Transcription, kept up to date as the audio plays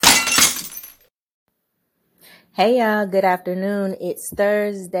Hey y'all, good afternoon. It's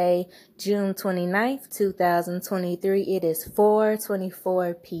Thursday, June 29th, 2023. It is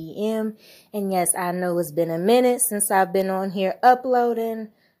 4:24 p.m. And yes, I know it's been a minute since I've been on here uploading,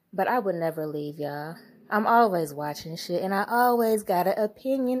 but I would never leave y'all. I'm always watching shit and I always got an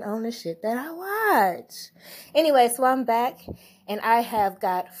opinion on the shit that I watch. Anyway, so I'm back and I have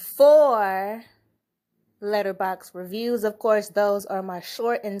got 4 Letterboxd reviews. Of course, those are my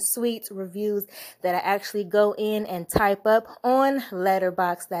short and sweet reviews that I actually go in and type up on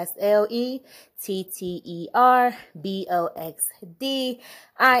Letterboxd. That's Letterboxd.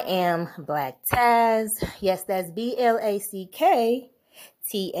 I am Black Taz. Yes, that's BLACKTAZ.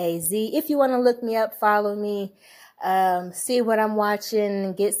 If you want to look me up, follow me, see what I'm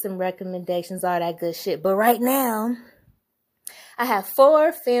watching, get some recommendations, all that good shit. But right now, I have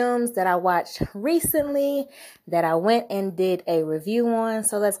 4 films that I watched recently that I went and did a review on.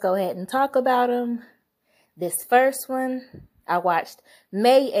 So let's go ahead and talk about them. This first one I watched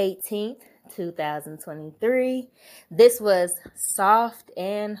May 18th, 2023. This was Soft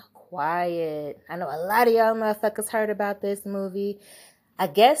and Quiet. I know a lot of y'all motherfuckers heard about this movie. I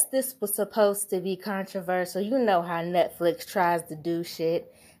guess this was supposed to be controversial. You know how Netflix tries to do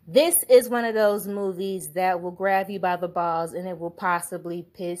shit. This is one of those movies that will grab you by the balls and it will possibly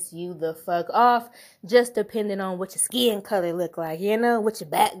piss you the fuck off, just depending on what your skin color look like, you know, what your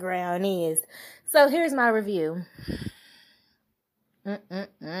background is. So here's my review.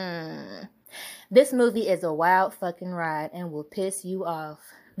 This movie is a wild fucking ride and will piss you off.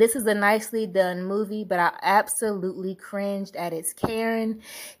 This is a nicely done movie, but I absolutely cringed at its Karen,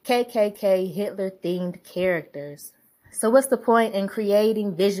 KKK, Hitler-themed characters. So what's the point in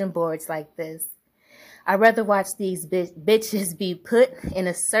creating vision boards like this? I'd rather watch these bitches be put in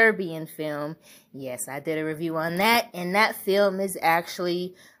a Serbian film. Yes, I did a review on that, and that film is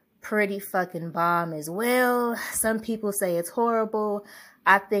actually pretty fucking bomb as well. Some people say it's horrible.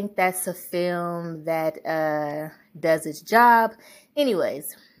 I think that's a film that does its job.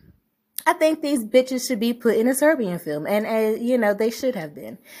 Anyways, I think these bitches should be put in a Serbian film. And, you know, they should have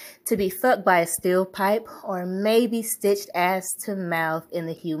been. To be fucked by a steel pipe or maybe stitched ass to mouth in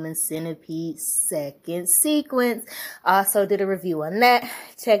the Human Centipede second sequence. Also did a review on that.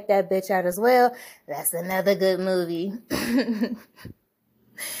 Check that bitch out as well. That's another good movie.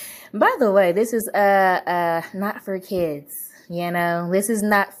 By the way, this is not for kids. You know, this is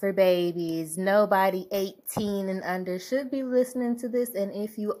not for babies. Nobody 18 and under should be listening to this. And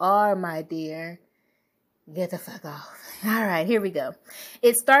if you are, my dear, get the fuck off. All right, here we go.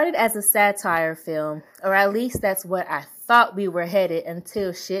 It started as a satire film, or at least that's what I thought we were headed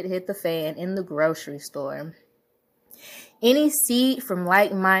until shit hit the fan in the grocery store. Any seed from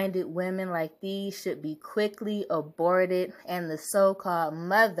like-minded women like these should be quickly aborted and the so-called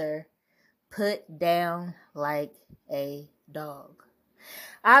mother put down like a dog.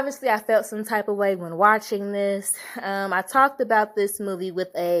 Obviously, I felt some type of way when watching this. I talked about this movie with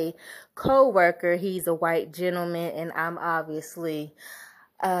a co-worker. He's a white gentleman, and I'm obviously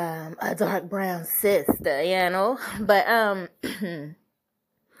a dark brown sister, you know. But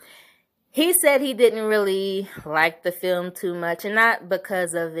he said he didn't really like the film too much, and not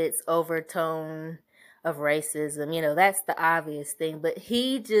because of its overtone of racism. You know, that's the obvious thing. But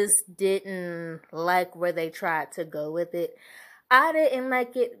he just didn't like where they tried to go with it. I didn't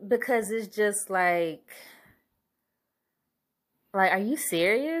like it because it's just like, are you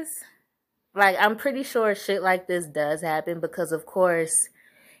serious? Like, I'm pretty sure shit like this does happen because, of course,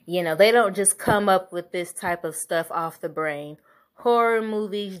 you know, they don't just come up with this type of stuff off the brain. Horror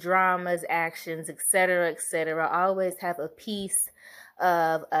movies, dramas, actions, etc., always have a piece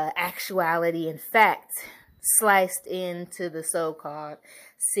of actuality and fact sliced into the so-called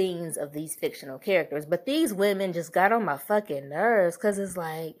scenes of these fictional characters. But these women just got on my fucking nerves because it's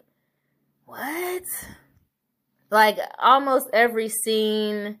like, what? Like, almost every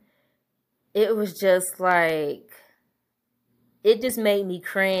scene, it was just like, it just made me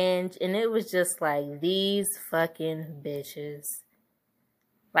cringe. And it was just like, these fucking bitches.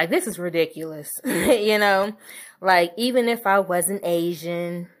 Like, this is ridiculous, you know? Like, even if I wasn't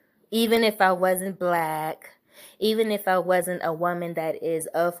Asian, even if I wasn't black, even if I wasn't a woman that is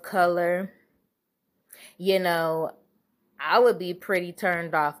of color, you know, I would be pretty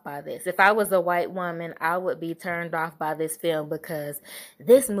turned off by this. If I was a white woman, I would be turned off by this film because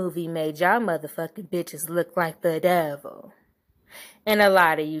this movie made y'all motherfucking bitches look like the devil. And a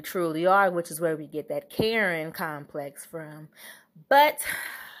lot of you truly are, which is where we get that Karen complex from. But,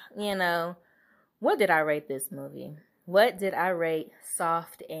 you know, what did I rate this movie? What did I rate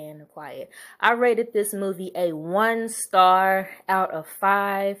Soft and Quiet? I rated this movie a 1 star out of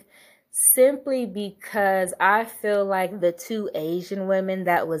 5. simply because I feel like the two Asian women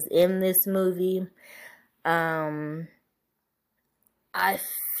that was in this movie, um, I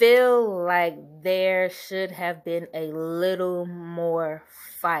feel like there should have been a little more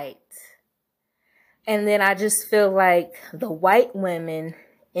fight. And then I just feel like the white women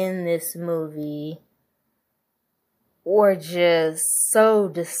in this movie were just so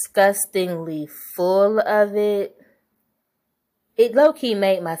disgustingly full of it. It low-key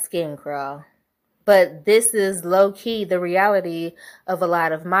made my skin crawl. But this is low-key the reality of a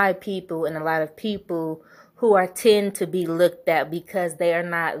lot of my people and a lot of people who are tend to be looked at because they are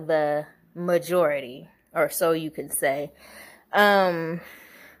not the majority, or so you could say.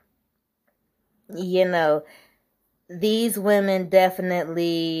 You know, these women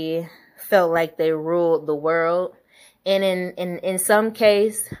definitely felt like they ruled the world. And in some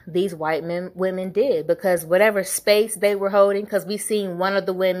case, these women did, because whatever space they were holding, because we seen one of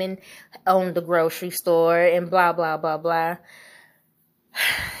the women own the grocery store and blah, blah, blah, blah.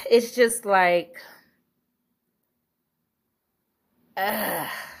 It's just like,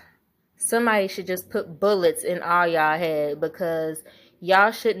 somebody should just put bullets in all y'all head, because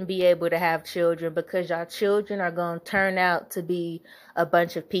y'all shouldn't be able to have children, because y'all children are going to turn out to be a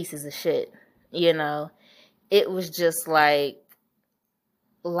bunch of pieces of shit. You know, it was just like,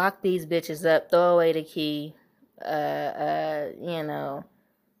 lock these bitches up, throw away the key, you know,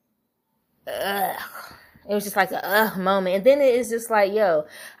 ugh. It was just like a moment. And then it's just like, yo,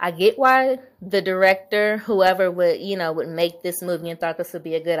 I get why the director, whoever would make this movie and thought this would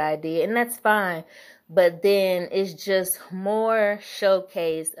be a good idea, and that's fine. But then it's just more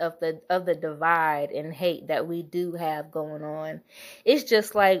showcase of the divide and hate that we do have going on. It's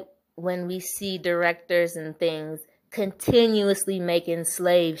just like when we see directors and things continuously making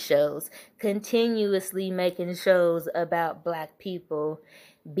slave shows, continuously making shows about black people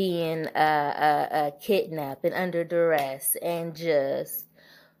being kidnapped and under duress and just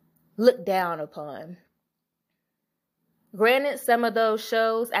looked down upon. Granted, some of those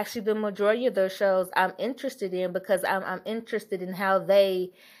shows, actually the majority of those shows, I'm interested in, because I'm interested in how they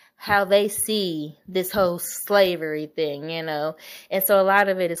see this whole slavery thing, And so a lot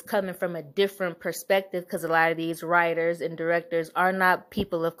of it is coming from a different perspective, because a lot of these writers and directors are not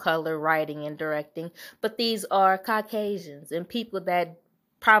people of color writing and directing, but these are Caucasians and people that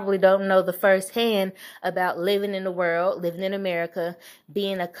probably don't know the firsthand about living in the world, living in America,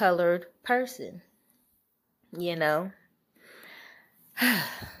 being a colored person,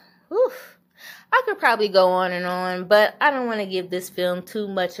 Oof. I could probably go on, but I don't want to give this film too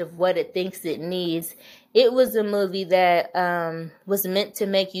much of what it thinks it needs. It was a movie that was meant to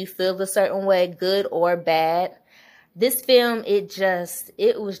make you feel a certain way, good or bad. This film,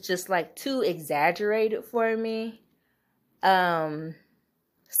 it was just like too exaggerated for me. Some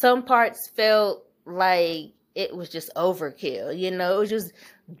parts felt like it was just overkill, it was just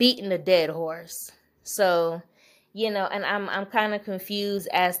beating a dead horse. So, and I'm kind of confused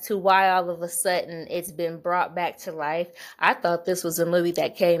as to why all of a sudden it's been brought back to life. I thought this was a movie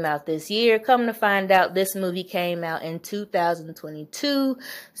that came out this year. Come to find out, this movie came out in 2022.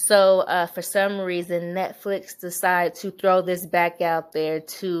 So for some reason, Netflix decided to throw this back out there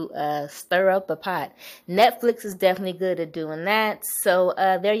to stir up a pot. Netflix is definitely good at doing that. So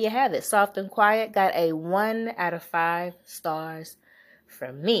there you have it. Soft and Quiet got a 1 out of 5 stars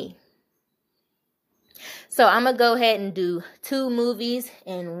from me. So I'm going to go ahead and do 2 movies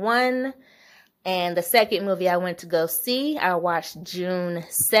in one. And the second movie I went to go see, I watched June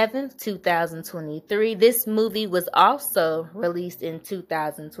 7th, 2023. This movie was also released in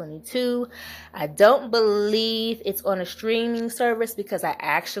 2022. I don't believe it's on a streaming service, because I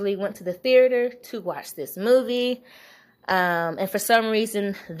actually went to the theater to watch this movie. And for some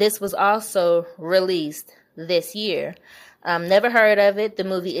reason, this was also released this year. Never heard of it. The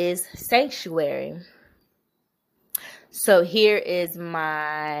movie is Sanctuary. So here is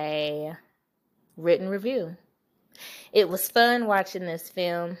my written review. It was fun watching this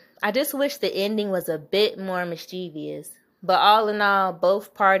film. I just wish the ending was a bit more mischievous. But all in all,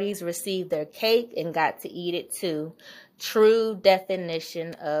 both parties received their cake and got to eat it too. True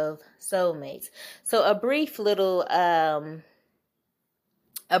definition of soulmates. So a brief little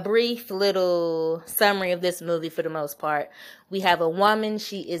summary of this movie for the most part. We have a woman,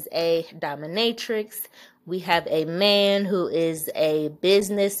 she is a dominatrix. We have a man who is a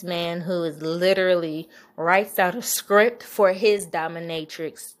businessman who is literally writes out a script for his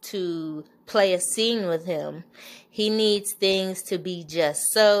dominatrix to play a scene with him. He needs things to be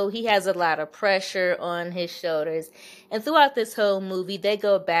just so. He has a lot of pressure on his shoulders. And throughout this whole movie, they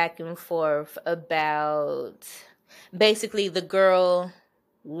go back and forth about basically the girl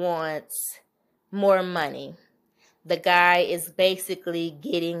wants more money. The guy is basically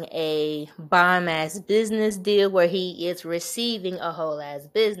getting a bomb-ass business deal where he is receiving a whole-ass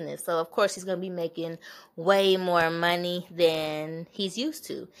business. So, of course, he's going to be making way more money than he's used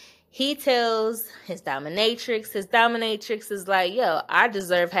to. He tells his dominatrix is like, yo, I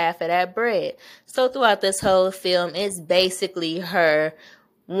deserve half of that bread. So throughout this whole film, it's basically her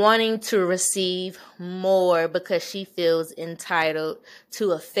wanting to receive more because she feels entitled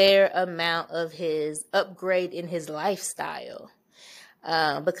to a fair amount of his upgrade in his lifestyle.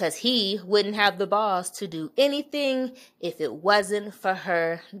 Because he wouldn't have the balls to do anything if it wasn't for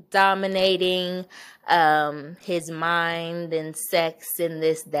her dominating his mind and sex and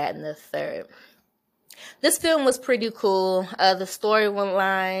this, that, and the third. This film was pretty cool. The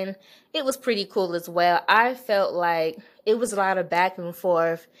storyline, it was pretty cool as well. I felt like it was a lot of back and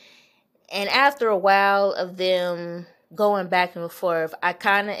forth. And after a while of them going back and forth, I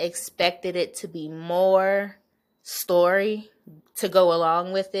kind of expected it to be more story to go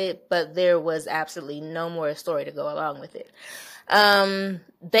along with it, but there was absolutely no more story to go along with it.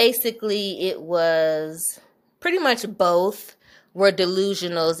 Basically, it was pretty much both were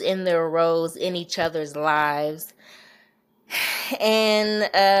delusionals in their roles in each other's lives. And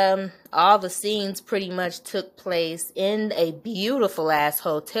all the scenes pretty much took place in a beautiful ass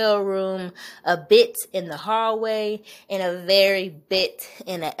hotel room, a bit in the hallway, and a very bit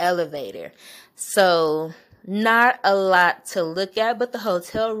in an elevator. So not a lot to look at, but the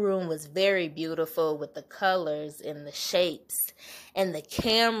hotel room was very beautiful with the colors and the shapes and the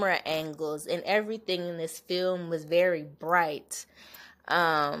camera angles, and everything in this film was very bright.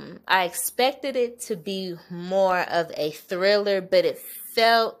 I expected it to be more of a thriller, but it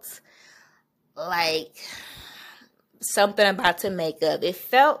felt like something I'm about to make up. It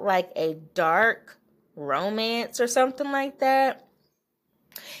felt like a dark romance or something like that.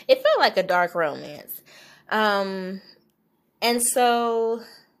 It felt like a dark romance. And so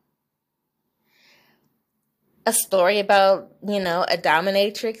a story about, a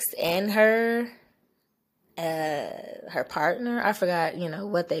dominatrix and her partner. I forgot,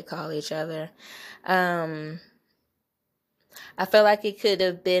 what they call each other. I felt like it could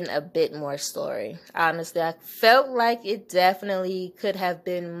have been a bit more story. Honestly, I felt like it definitely could have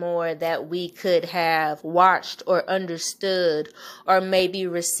been more that we could have watched or understood or maybe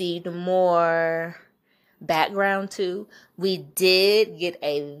received more background to. We did get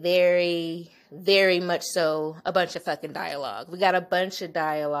a very, very much so a bunch of fucking dialogue. We got a bunch of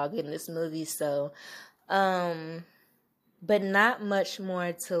dialogue in this movie, so but not much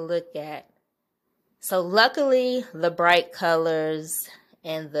more to look at. So luckily, the bright colors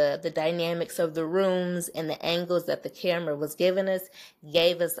and the dynamics of the rooms and the angles that the camera was giving us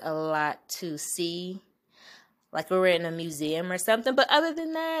gave us a lot to see. Like we were in a museum or something. But other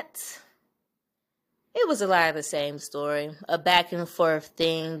than that, it was a lot of the same story. A back and forth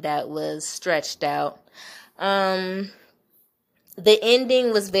thing that was stretched out. The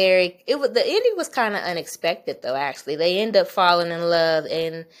ending was the ending was kind of unexpected though, actually. They end up falling in love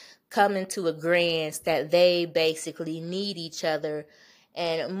and coming to agreement that they basically need each other,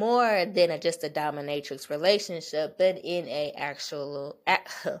 and more than just a dominatrix relationship, but in a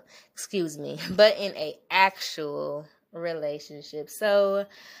actual relationship. So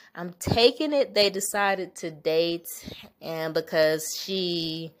I'm taking it they decided to date, and because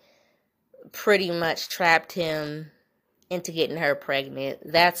she pretty much trapped him into getting her pregnant.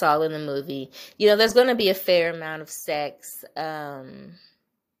 That's all in the movie. There's going to be a fair amount of sex. But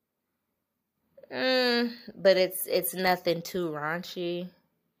it's nothing too raunchy.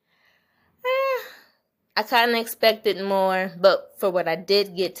 I kind of expected more, but for what I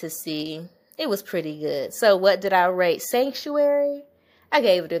did get to see, it was pretty good. So what did I rate Sanctuary? I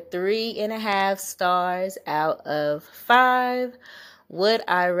gave it a 3.5 stars out of 5. Would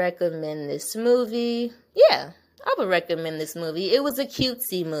I recommend this movie? Yeah, I would recommend this movie. It was a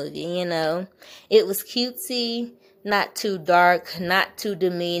cutesy movie, It was cutesy, not too dark, not too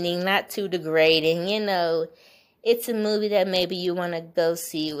demeaning, not too degrading, It's a movie that maybe you want to go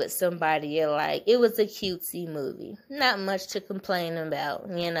see with somebody you like. It was a cutesy movie. Not much to complain about,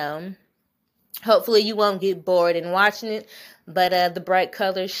 Hopefully you won't get bored in watching it, but the bright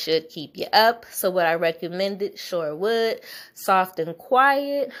colors should keep you up. So would I recommend it? Sure would. Soft and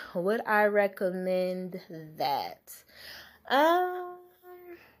Quiet, would I recommend that?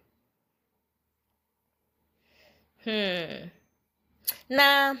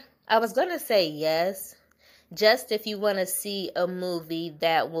 Nah, I was gonna say yes. Just if you want to see a movie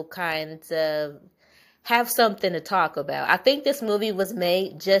that will kind of have something to talk about. I think this movie was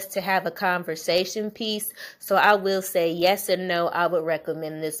made just to have a conversation piece. So I will say yes and no. I would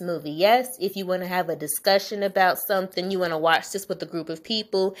recommend this movie. Yes, if you want to have a discussion about something, you want to watch this with a group of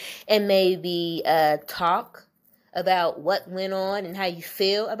people and maybe talk about what went on and how you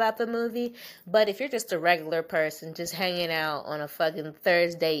feel about the movie. But if you're just a regular person just hanging out on a fucking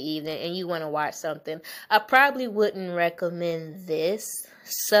Thursday evening and you want to watch something, I probably wouldn't recommend this.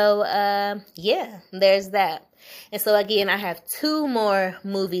 So yeah, there's that. And so again, I have 2 more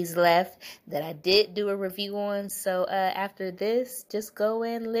movies left that I did do a review on. So after this, just go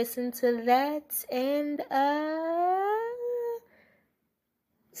and listen to that, and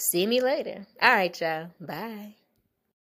see me later. All right, y'all. Bye.